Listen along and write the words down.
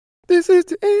This is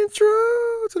the intro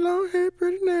to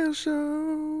LongHairPrettyNails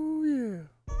show, yeah.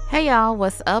 Hey y'all,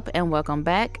 what's up and welcome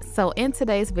back. So in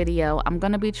today's video, I'm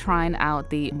going to be trying out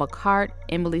the Makartt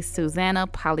Susanah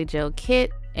Polygel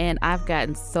kit, and I've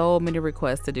gotten so many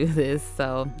requests to do this,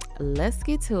 so let's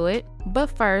get to it. But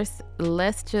first,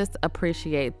 let's just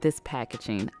appreciate this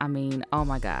packaging. I mean, oh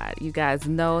my god, you guys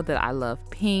know that I love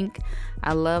pink.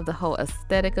 I love the whole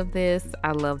aesthetic of this.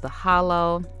 I love the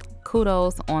hollow.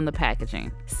 Kudos on the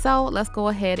packaging. So let's go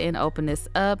ahead and open this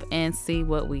up and see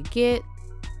what we get.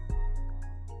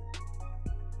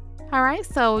 All right,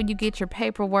 so you get your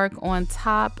paperwork on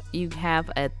top. You have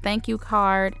a thank you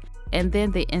card and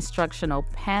then the instructional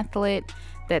pamphlet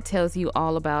that tells you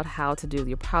all about how to do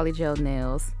your polygel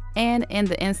nails. And in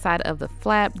the inside of the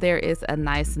flap, there is a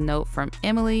nice note from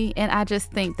Emily, and I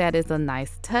just think that is a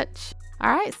nice touch. All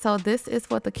right, so this is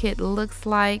what the kit looks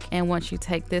like. And once you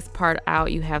take this part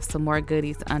out, you have some more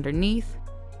goodies underneath.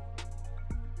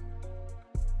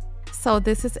 So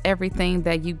this is everything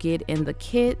that you get in the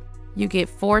kit. You get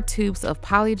 4 tubes of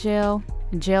polygel,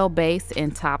 gel base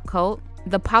and top coat,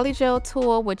 the polygel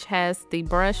tool, which has the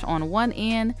brush on one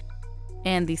end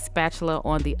and the spatula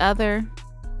on the other,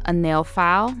 a nail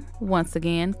file. Once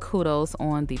again, kudos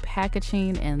on the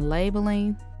packaging and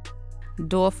labeling,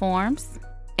 dual forms.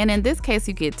 And in this case,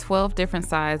 you get 12 different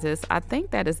sizes. I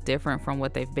think that is different from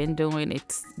what they've been doing.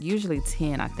 It's usually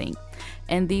 10, I think.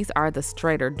 And these are the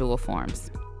straighter dual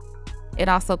forms. It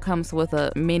also comes with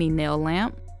a mini nail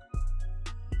lamp.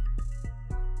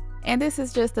 And this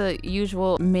is just a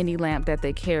usual mini lamp that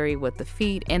they carry with the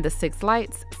feet and the 6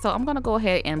 lights. So I'm gonna go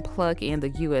ahead and plug in the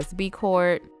USB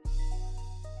cord.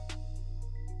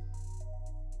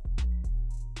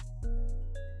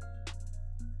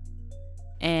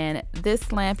 And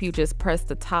this lamp, you just press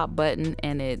the top button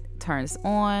and it turns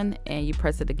on, and you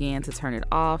press it again to turn it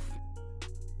off.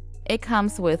 It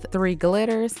comes with 3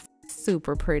 glitters,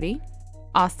 super pretty.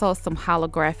 Also some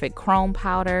holographic chrome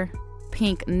powder,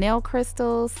 pink nail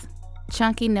crystals,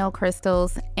 chunky nail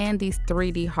crystals, and these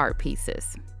 3D heart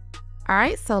pieces. All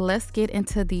right, so let's get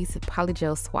into these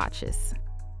polygel swatches.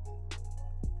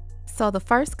 So the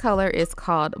first color is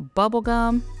called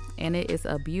Bubblegum, and it is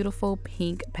a beautiful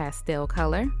pink pastel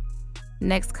color.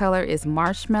 Next color is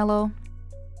Marshmallow,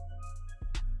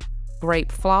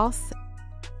 Grape Floss,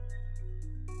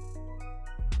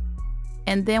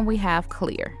 and then we have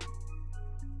Clear.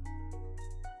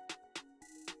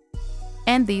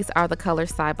 And these are the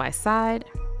colors side by side.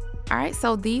 All right,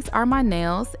 so these are my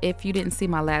nails. If you didn't see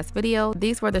my last video,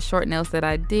 these were the short nails that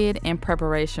I did in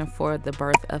preparation for the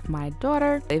birth of my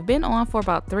daughter. They've been on for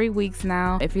about 3 weeks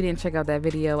now. If you didn't check out that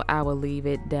video, I will leave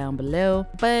it down below.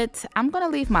 But I'm gonna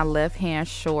leave my left hand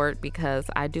short because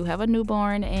I do have a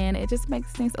newborn and it just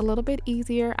makes things a little bit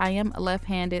easier. I am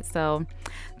left-handed, so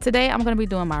today I'm gonna be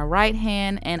doing my right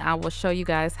hand, and I will show you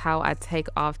guys how I take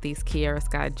off these Kiara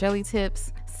Sky jelly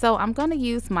tips. So I'm gonna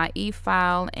use my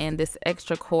e-file and this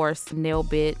extra coarse nail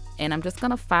bit, and I'm just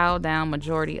gonna file down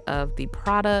majority of the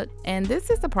product. And this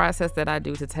is the process that I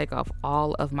do to take off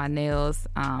all of my nails.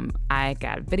 I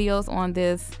got videos on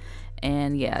this,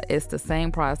 and yeah, it's the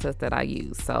same process that I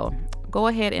use. So go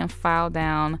ahead and file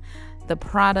down the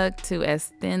product to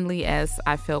as thinly as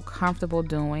I feel comfortable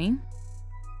doing.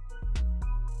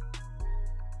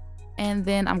 And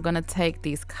then I'm gonna take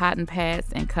these cotton pads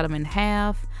and cut them in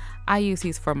half. I use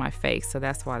these for my face, so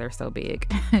that's why they're so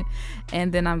big.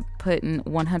 And then I'm putting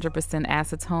 100%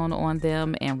 acetone on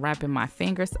them and wrapping my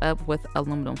fingers up with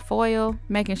aluminum foil,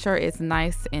 making sure it's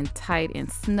nice and tight and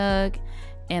snug.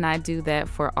 And I do that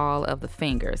for all of the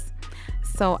fingers.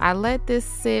 So I let this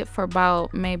sit for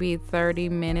about maybe 30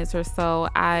 minutes or so.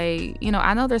 I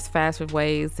know there's faster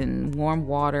ways and warm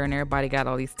water and everybody got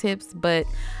all these tips, but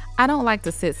I don't like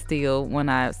to sit still when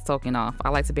I'm soaking off. I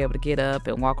like to be able to get up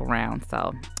and walk around.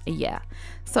 So yeah.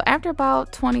 So after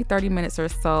about 20-30 minutes or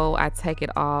so, I take it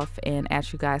off, and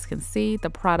as you guys can see, the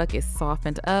product is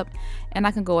softened up, and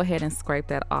I can go ahead and scrape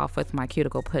that off with my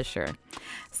cuticle pusher.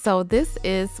 So this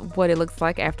is what it looks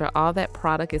like after all that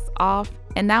product is off.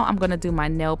 And now I'm going to do my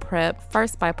nail prep,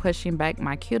 first by pushing back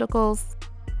my cuticles,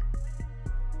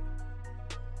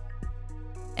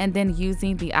 and then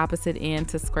using the opposite end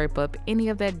to scrape up any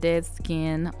of that dead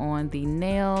skin on the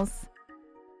nails.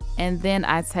 And then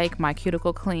I take my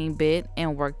cuticle clean bit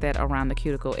and work that around the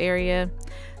cuticle area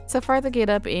to further get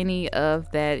up any of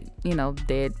that,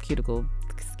 dead cuticle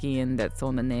skin that's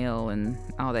on the nail and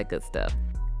all that good stuff.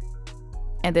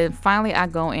 And then finally, I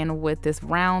go in with this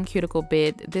round cuticle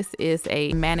bit. This is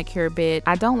a manicure bit.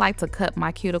 I don't like to cut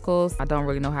my cuticles. I don't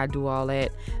really know how to do all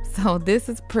that. So this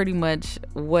is pretty much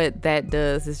what that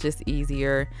does. It's just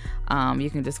easier. You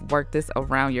can just work this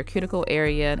around your cuticle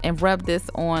area and rub this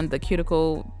on the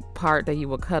cuticle part that you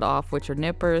will cut off with your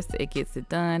nippers. It gets it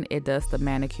done. It does the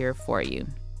manicure for you.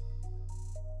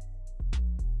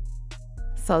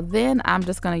 So then I'm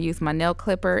just going to use my nail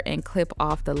clipper and clip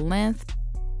off the length.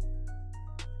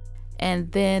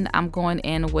 And then I'm going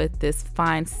in with this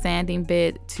fine sanding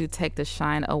bit to take the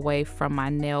shine away from my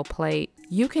nail plate.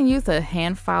 You can use a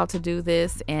hand file to do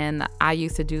this, and I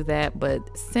used to do that,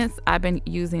 but since I've been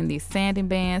using these sanding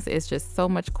bands, it's just so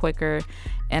much quicker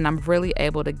and I'm really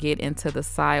able to get into the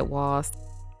side walls.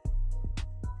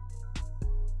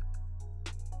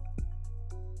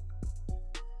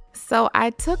 So I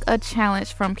took a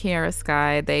challenge from Kiara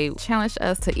Sky. They challenged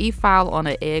us to e-file on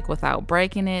an egg without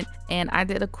breaking it, and I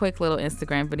did a quick little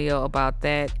Instagram video about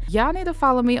that. Y'all need to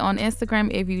follow me on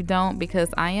Instagram if you don't, because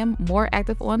I am more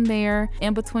active on there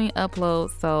in between uploads,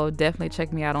 so definitely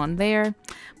check me out on there.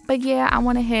 But yeah, I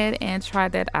went ahead and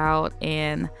tried that out,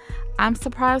 and I'm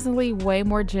surprisingly way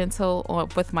more gentle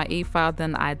with my e-file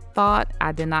than I thought.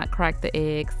 I did not crack the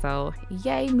egg, so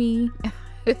yay me.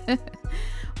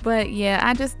 But yeah,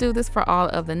 I just do this for all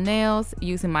of the nails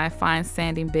using my fine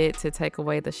sanding bit to take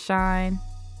away the shine.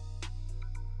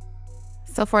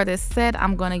 So for this set,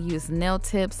 I'm going to use nail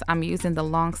tips. I'm using the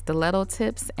long stiletto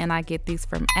tips, and I get these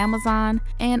from Amazon.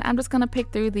 And I'm just going to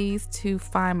pick through these to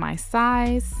find my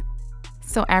size.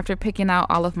 So after picking out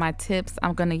all of my tips,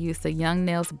 I'm going to use the Young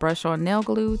Nails brush on nail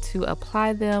glue to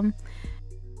apply them.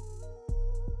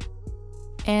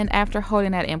 And after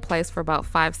holding that in place for about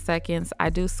 5 seconds, I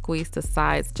do squeeze the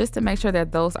sides just to make sure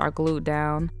that those are glued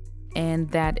down. And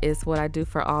that is what I do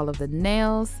for all of the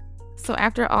nails. So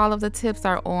after all of the tips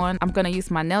are on, I'm going to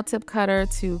use my nail tip cutter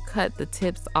to cut the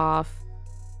tips off.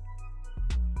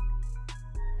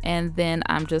 And then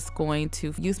I'm just going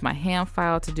to use my hand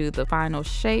file to do the final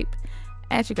shape.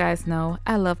 As you guys know,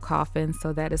 I love coffins,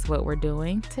 so that is what we're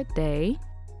doing today.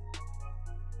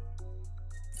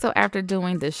 So after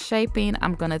doing the shaping,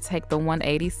 I'm going to take the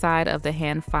 180 side of the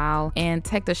hand file and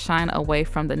take the shine away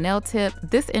from the nail tip.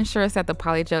 This ensures that the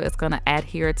polygel is going to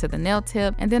adhere to the nail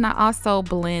tip. And then I also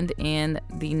blend in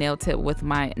the nail tip with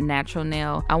my natural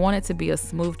nail. I want it to be a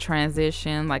smooth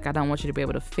transition. Like, I don't want you to be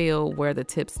able to feel where the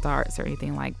tip starts or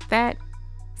anything like that.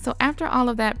 So after all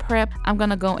of that prep, I'm going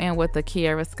to go in with the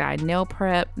Kiara Sky Nail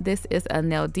Prep. This is a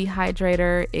nail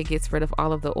dehydrator. It gets rid of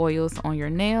all of the oils on your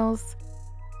nails.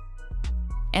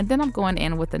 And then I'm going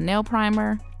in with the nail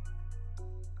primer.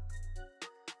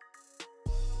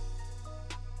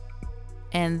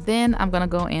 And then I'm going to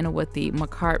go in with the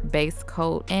Makartt base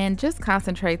coat and just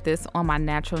concentrate this on my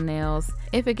natural nails.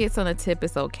 If it gets on the tip,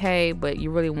 it's okay, but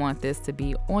you really want this to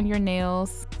be on your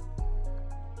nails.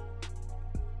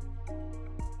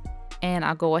 And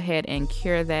I'll go ahead and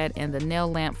cure that in the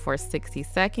nail lamp for 60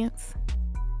 seconds.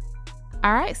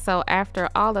 All right, so after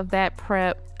all of that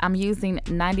prep, I'm using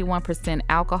 91%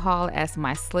 alcohol as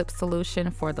my slip solution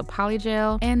for the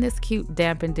polygel, and this cute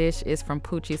dampen dish is from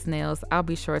Poochie's Nails. I'll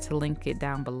be sure to link it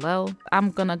down below. I'm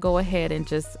gonna go ahead and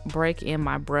just break in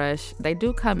my brush. They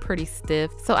do come pretty stiff,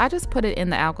 so I just put it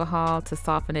in the alcohol to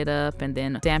soften it up and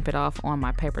then damp it off on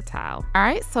my paper towel. All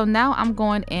right, so now I'm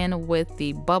going in with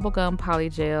the bubblegum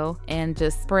polygel and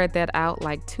just spread that out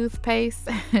like toothpaste.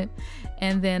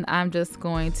 And then I'm just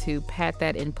going to pat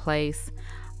that in place.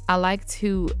 I like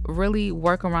to really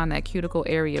work around that cuticle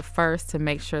area first to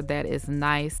make sure that is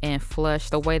nice and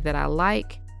flush the way that I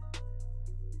like.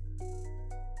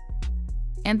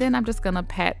 And then I'm just gonna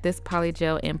pat this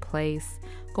polygel in place,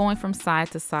 going from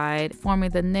side to side, forming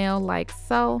the nail like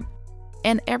so.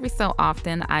 And every so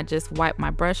often, I just wipe my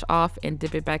brush off and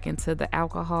dip it back into the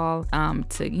alcohol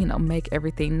to, make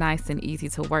everything nice and easy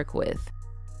to work with.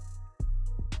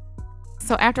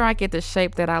 So after I get the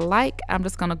shape that I like, I'm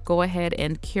just gonna go ahead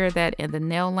and cure that in the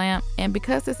nail lamp. And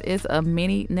because this is a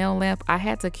mini nail lamp, I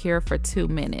had to cure for 2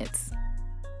 minutes.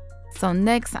 So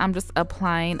next, I'm just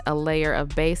applying a layer of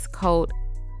base coat.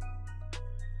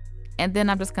 And then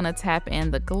I'm just gonna tap in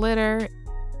the glitter.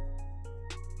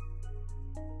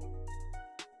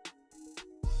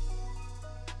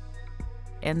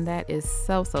 And that is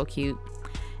so cute.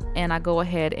 And I go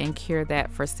ahead and cure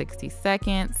that for 60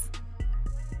 seconds.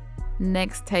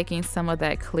 Next, taking some of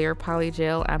that clear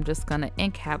polygel, I'm just going to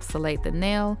encapsulate the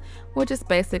nail, which is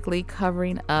basically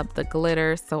covering up the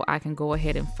glitter so I can go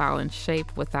ahead and file in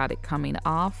shape without it coming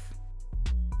off.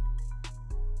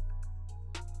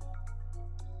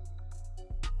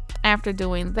 After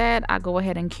doing that, I go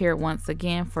ahead and cure it once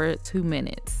again for 2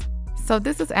 minutes. So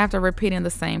this is after repeating the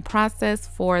same process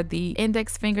for the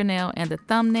index fingernail and the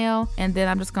thumbnail. And then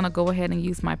I'm just gonna go ahead and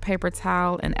use my paper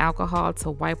towel and alcohol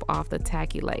to wipe off the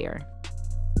tacky layer.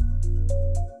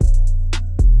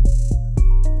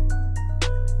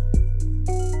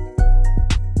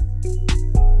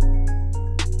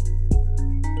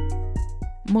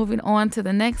 Moving on to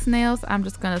the next nails, I'm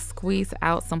just gonna squeeze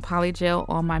out some polygel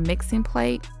on my mixing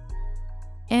plate.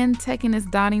 And taking this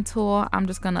dotting tool, I'm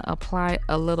just gonna apply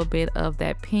a little bit of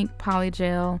that pink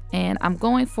polygel. And I'm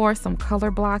going for some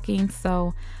color blocking.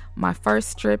 So my first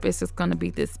strip is just gonna be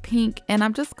this pink, and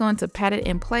I'm just going to pat it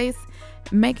in place,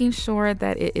 making sure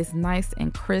that it is nice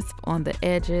and crisp on the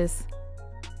edges.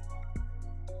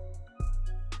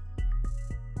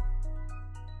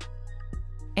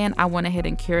 And I went ahead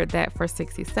and cured that for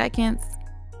 60 seconds.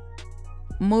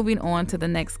 Moving on to the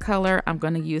next color, I'm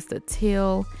going to use the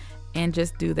teal and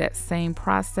just do that same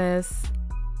process.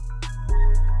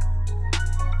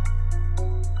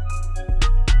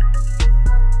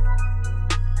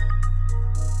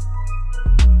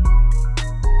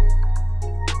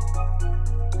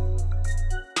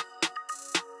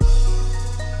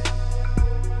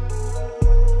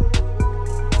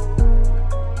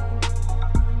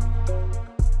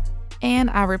 And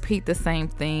I repeat the same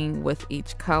thing with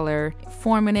each color,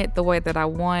 forming it the way that I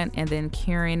want and then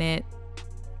curing it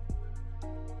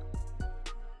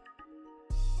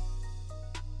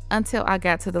until I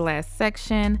got to the last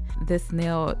section. This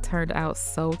nail turned out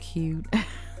so cute.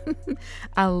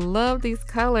 I love these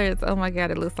colors. Oh my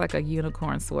God, it looks like a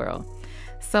unicorn swirl.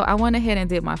 So I went ahead and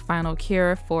did my final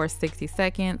cure for 60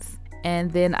 seconds.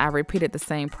 And then I repeated the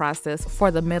same process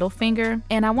for the middle finger.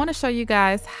 And I want to show you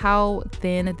guys how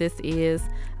thin this is.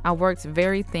 I worked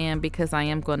very thin because I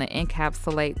am going to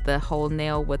encapsulate the whole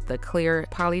nail with the clear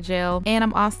polygel. And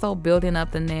I'm also building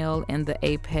up the nail in the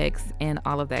apex and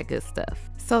all of that good stuff.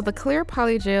 So the clear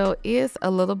polygel is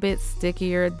a little bit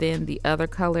stickier than the other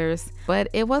colors, but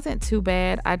it wasn't too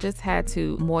bad. I just had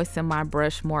to moisten my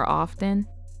brush more often.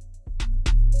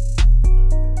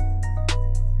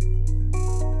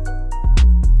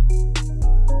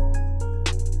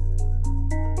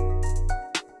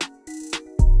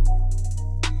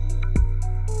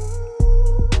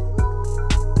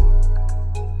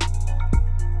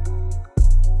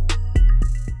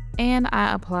 And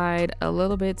I applied a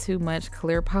little bit too much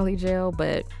clear polygel,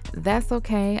 but that's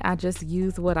okay. I just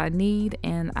use what I need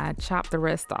and I chop the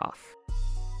rest off.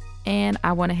 And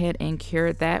I went ahead and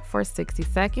cured that for 60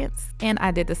 seconds. And I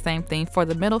did the same thing for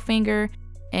the middle finger.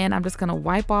 And I'm just gonna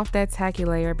wipe off that tacky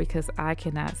layer because I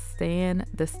cannot stand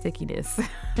the stickiness.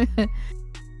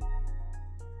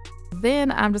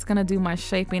 Then I'm just gonna do my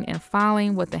shaping and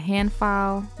filing with the hand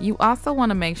file. You also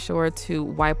wanna make sure to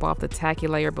wipe off the tacky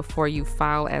layer before you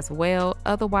file as well.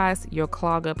 Otherwise, you'll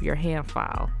clog up your hand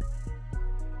file.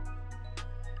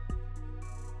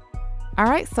 All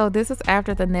right, so this is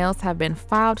after the nails have been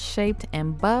filed, shaped,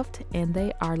 and buffed, and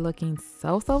they are looking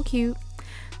so cute.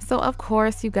 So of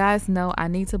course, you guys know I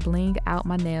need to bling out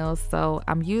my nails. So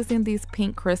I'm using these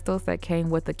pink crystals that came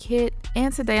with the kit.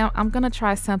 And today I'm gonna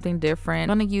try something different.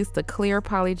 I'm gonna use the clear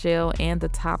polygel and the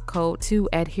top coat to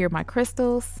adhere my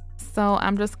crystals. So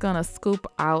I'm just gonna scoop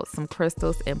out some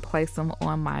crystals and place them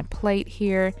on my plate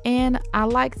here. And I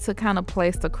like to kind of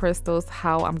place the crystals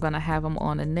how I'm gonna have them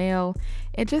on a nail.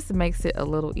 It just makes it a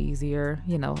little easier,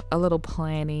 you know, a little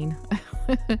planning.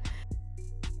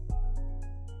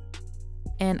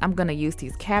 And I'm gonna use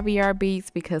these caviar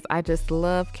beads because I just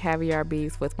love caviar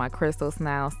beads with my crystals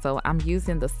now. So I'm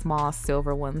using the small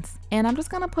silver ones. And I'm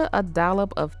just gonna put a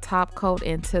dollop of top coat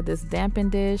into this dampen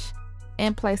dish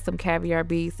and place some caviar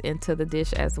beads into the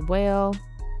dish as well.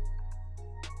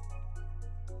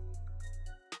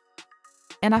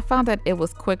 And I found that it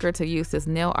was quicker to use this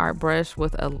nail art brush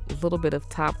with a little bit of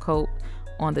top coat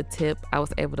on the tip. I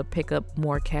was able to pick up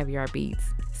more caviar beads.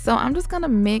 So I'm just gonna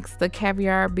mix the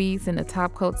caviar beads and the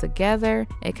top coat together.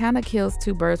 It kind of kills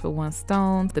two birds with one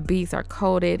stone. The beads are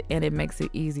coated and it makes it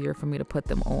easier for me to put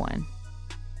them on.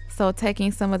 So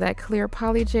taking some of that clear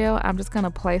polygel, I'm just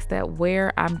gonna place that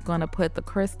where I'm gonna put the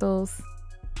crystals.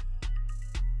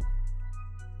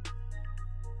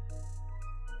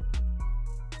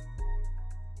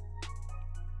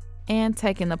 And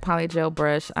taking the polygel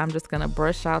brush, I'm just gonna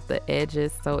brush out the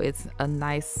edges so it's a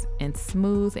nice and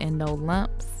smooth and no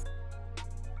lumps.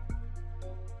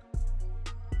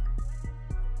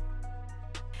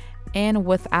 And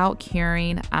without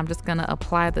curing, I'm just gonna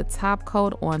apply the top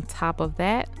coat on top of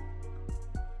that.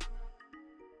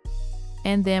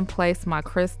 And then place my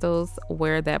crystals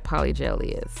where that polygel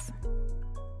is.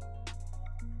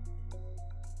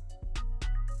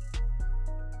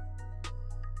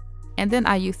 And then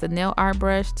I used the nail art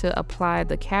brush to apply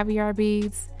the caviar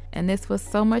beads. And this was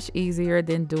so much easier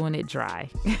than doing it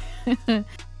dry.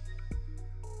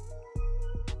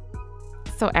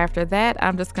 So after that,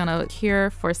 I'm just gonna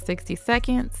cure for 60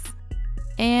 seconds.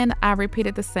 And I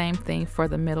repeated the same thing for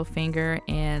the middle finger,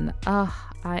 and I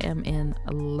am in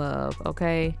love,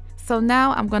 okay? So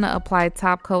now I'm gonna apply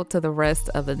top coat to the rest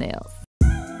of the nails.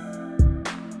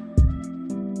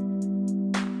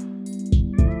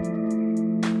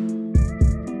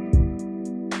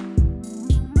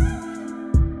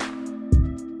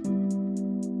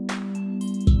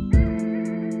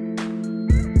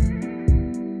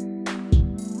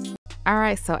 All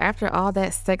right, so after all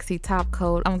that sexy top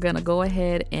coat, I'm gonna go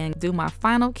ahead and do my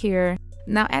final cure.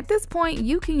 Now at this point,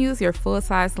 you can use your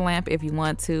full-size lamp if you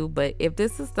want to, but if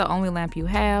this is the only lamp you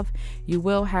have, you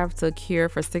will have to cure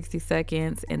for 60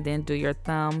 seconds and then do your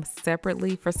thumb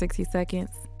separately for 60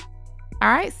 seconds. All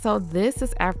right, so this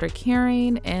is after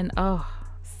curing, and oh,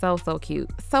 so cute.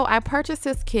 So I purchased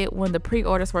this kit when the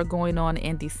pre-orders were going on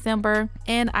in December,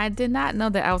 and I did not know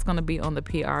that I was going to be on the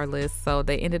PR list, so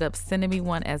they ended up sending me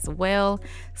one as well.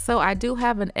 So I do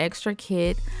have an extra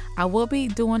kit. I will be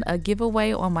doing a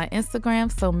giveaway on my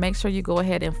Instagram, so make sure you go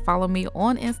ahead and follow me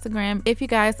on Instagram if you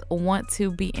guys want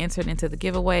to be entered into the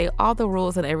giveaway. All the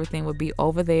rules and everything will be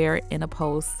over there in a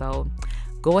post, so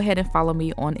go ahead and follow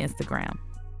me on Instagram.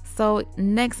 So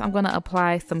next I'm going to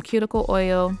apply some cuticle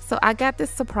oil. So I got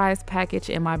this surprise package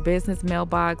in my business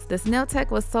mailbox. This nail tech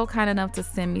was so kind enough to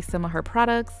send me some of her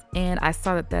products, and I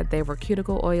saw that they were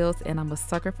cuticle oils, and I'm a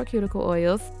sucker for cuticle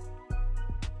oils.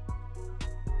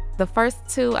 The first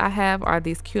two I have are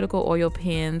these cuticle oil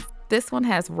pens. This one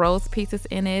has rose pieces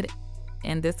in it,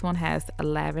 and this one has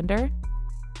lavender.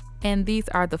 And these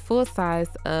are the full size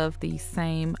of the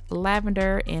same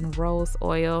lavender and rose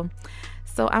oil.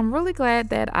 So I'm really glad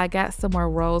that I got some more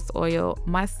rose oil.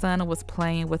 My son was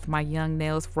playing with my young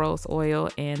nails rose oil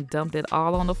and dumped it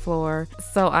all on the floor.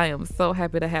 So I am so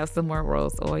happy to have some more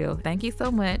rose oil. Thank you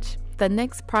so much. The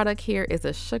next product here is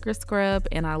a sugar scrub,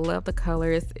 and I love the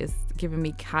colors. It's giving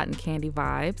me cotton candy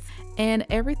vibes, and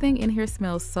everything in here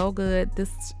smells so good.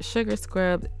 This sugar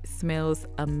scrub smells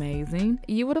amazing.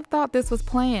 You would have thought this was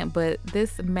planned, but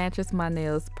this matches my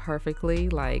nails perfectly.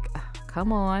 Like,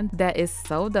 come on, that is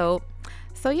so dope.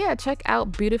 So yeah, check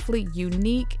out Beautifully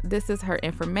Unique. This is her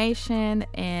information,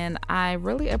 and I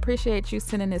really appreciate you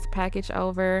sending this package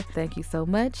over. Thank you so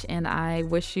much, and I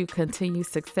wish you continued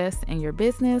success in your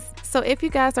business. So if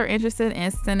you guys are interested in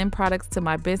sending products to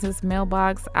my business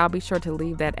mailbox, I'll be sure to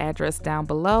leave that address down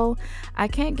below. I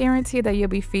can't guarantee that you'll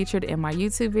be featured in my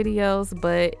YouTube videos,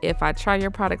 but if I try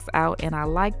your products out and I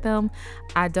like them,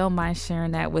 I don't mind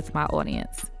sharing that with my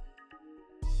audience.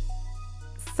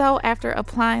 So after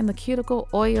applying the cuticle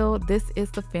oil, this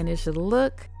is the finished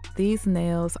look. These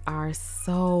nails are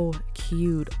so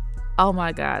cute. Oh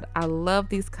my God, I love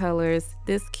these colors.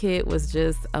 This kit was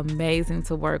just amazing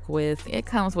to work with. It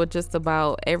comes with just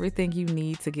about everything you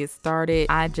need to get started.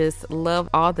 I just love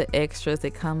all the extras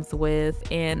it comes with,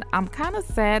 and I'm kind of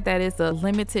sad that it's a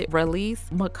limited release.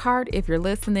 Makartt, if you're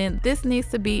listening, this needs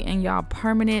to be in y'all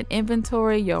permanent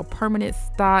inventory, your permanent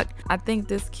stock. I think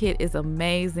this kit is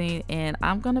amazing, and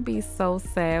I'm gonna be so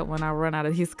sad when I run out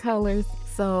of these colors.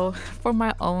 So for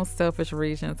my own selfish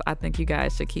reasons, I think you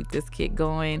guys should keep this kit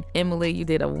going. Emily, you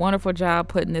did a wonderful job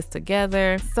putting this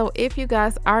together. So if you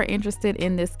guys are interested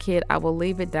in this kit, I will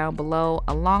leave it down below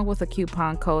along with a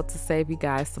coupon code to save you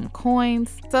guys some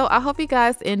coins. So I hope you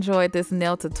guys enjoyed this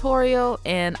nail tutorial,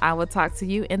 and I will talk to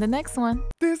you in the next one.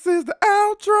 This is the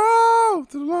outro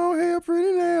to the Long Hair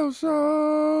Pretty Nail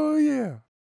Show. Yeah.